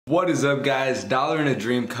What is up, guys? Dollar and a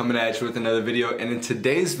Dream coming at you with another video, and in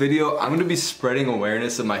today's video I'm going to be spreading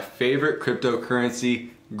awareness of my favorite cryptocurrency,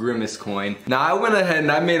 Grimace Coin. Now I went ahead and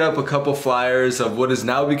I made up a couple flyers of what has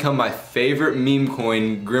now become my favorite meme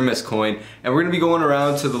coin, Grimace Coin, and we're going to be going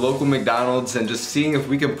around to the local McDonald's and just seeing if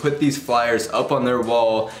we can put these flyers up on their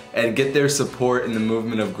wall and get their support in the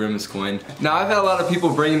movement of Grimace Coin. Now I've had a lot of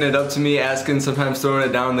people bringing it up to me, asking, sometimes throwing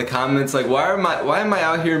it down in the comments, like why am I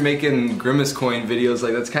out here making Grimace Coin videos?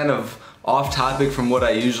 Like, that's kind of off topic from what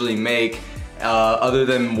I usually make. Other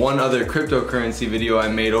than one other cryptocurrency video I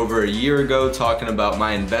made over a year ago talking about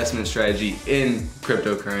my investment strategy in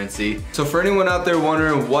cryptocurrency. So for anyone out there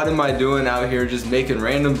wondering what am I doing out here just making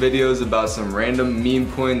random videos about some random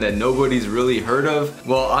meme coin that nobody's really heard of,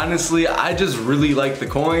 well, honestly, I just really like the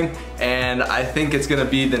coin and I think it's gonna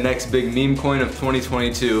be the next big meme coin of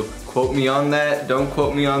 2022. Quote me on that, don't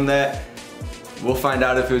quote me on that. We'll find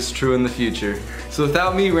out if it's true in the future. So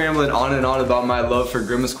without me rambling on and on about my love for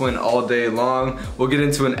Grimace Coin all day long, we'll get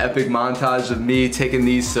into an epic montage of me taking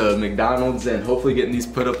these to McDonald's and hopefully getting these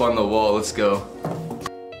put up on the wall. Let's go.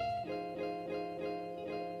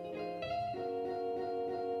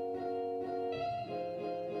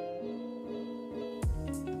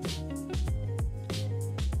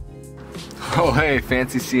 Oh hey,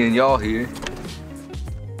 fancy seeing y'all here.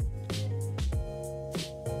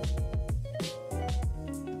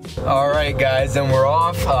 Alright guys, and we're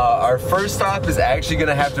off. Our first stop is actually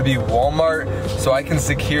gonna have to be Walmart so I can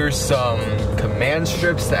secure some command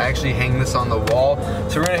strips to actually hang this on the wall.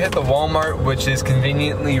 So we're gonna hit the Walmart, which is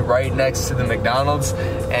conveniently right next to the McDonald's,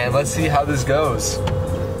 and let's see how this goes.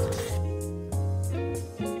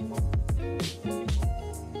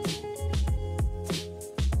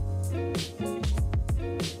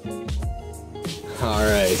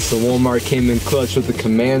 Alright, so Walmart came in clutch with the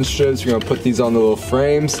command strips. We're gonna put these on the little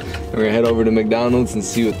frames and we're gonna head over to McDonald's and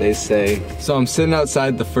see what they say. So I'm sitting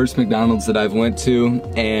outside the first McDonald's that I've went to,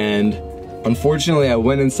 and unfortunately I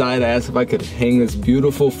went inside. I asked if I could hang this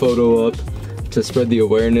beautiful photo up to spread the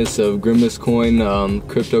awareness of Grimace Coin,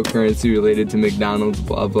 cryptocurrency related to McDonald's,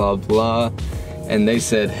 blah blah blah. And they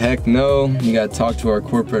said, heck no, you gotta talk to our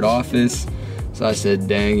corporate office. So I said,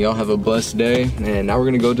 dang, y'all have a blessed day. And now we're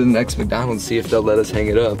gonna go to the next McDonald's, see if they'll let us hang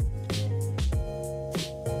it up.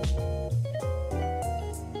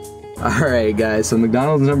 Alright guys, so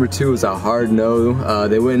McDonald's number 2 was a hard no.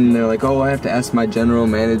 They went in there like, oh, I have to ask my general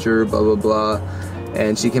manager, blah blah blah.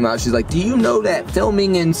 And she came out, she's like, do you know that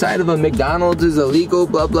filming inside of a McDonald's is illegal,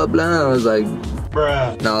 blah blah blah. And I was like,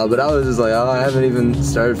 bruh. No, but I was just like, oh, I haven't even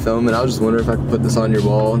started filming. I was just wondering if I could put this on your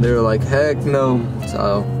wall. And they were like, heck no.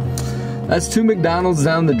 So that's 2 McDonald's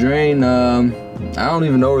down the drain. I don't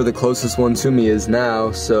even know where the closest one to me is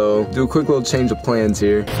now, so do a quick little change of plans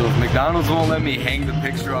here. So if McDonald's won't let me hang the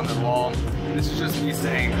picture on the wall, this is just me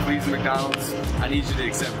saying, please McDonald's, I need you to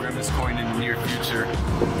accept Grimace Coin in the near future.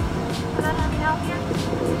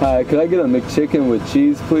 Hi, could I get a McChicken with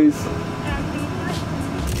cheese, please?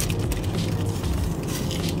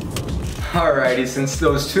 Alrighty, since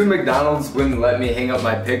those 2 McDonald's wouldn't let me hang up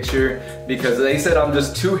my picture because they said I'm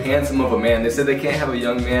just too handsome of a man. They said they can't have a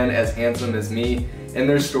young man as handsome as me in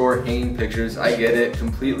their store hanging pictures. I get it,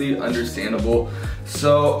 completely understandable.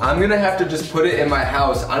 So I'm gonna have to just put it in my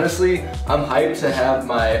house. Honestly, I'm hyped to have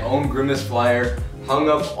my own Grimace flyer hung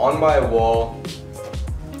up on my wall.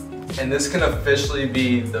 And this can officially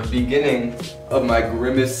be the beginning of my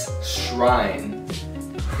Grimace Shrine.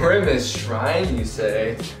 Grimace Shrine, you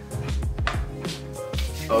say?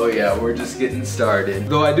 Oh yeah, we're just getting started.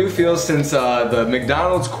 Though I do feel since the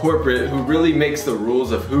McDonald's corporate, who really makes the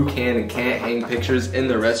rules of who can and can't hang pictures in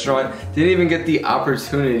the restaurant, didn't even get the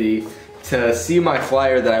opportunity to see my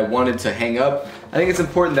flyer that I wanted to hang up, I think it's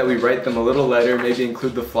important that we write them a little letter, maybe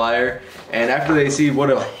include the flyer, and after they see what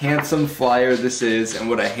a handsome flyer this is and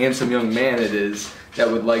what a handsome young man it is that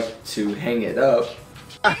would like to hang it up,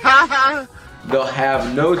 they'll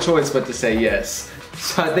have no choice but to say yes.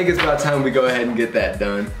 So I think it's about time we go ahead and get that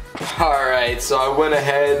done. Alright, so I went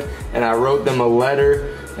ahead and I wrote them a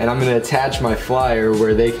letter, and I'm going to attach my flyer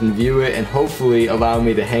where they can view it and hopefully allow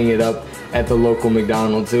me to hang it up at the local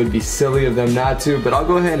McDonald's. It would be silly of them not to, but I'll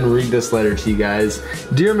go ahead and read this letter to you guys.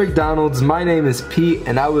 Dear McDonald's, my name is Pete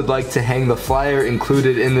and I would like to hang the flyer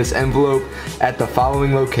included in this envelope at the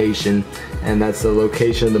following location. And that's the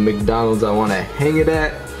location of the McDonald's I want to hang it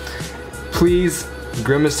at. Please,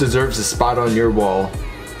 Grimace deserves a spot on your wall.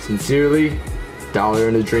 Sincerely, Dollar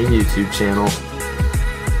and a Dream YouTube channel.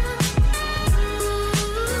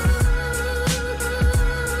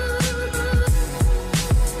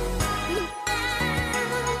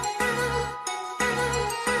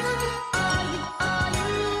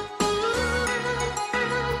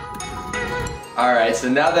 Alright, so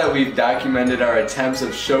now that we've documented our attempts of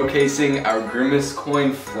showcasing our Grimace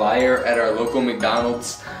Coin flyer at our local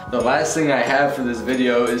McDonald's, the last thing I have for this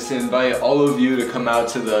video is to invite all of you to come out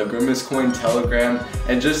to the Grimace Coin Telegram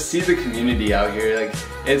and just see the community out here. Like,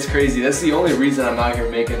 it's crazy. That's the only reason I'm out here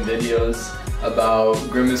making videos about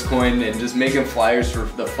Grimace Coin and just making flyers for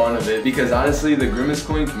the fun of it, because honestly the Grimace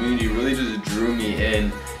Coin community really just drew me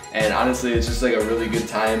in. And honestly, it's just like a really good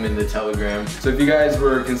time in the Telegram. So if you guys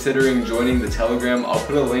were considering joining the Telegram, I'll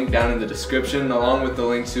put a link down in the description along with the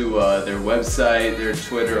link to their website, their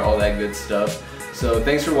Twitter, all that good stuff. So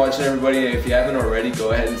thanks for watching, everybody. If you haven't already,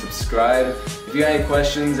 go ahead and subscribe. If you got any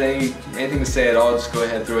questions, anything to say at all, just go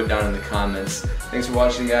ahead and throw it down in the comments. Thanks for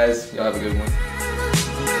watching, guys. Y'all have a good one.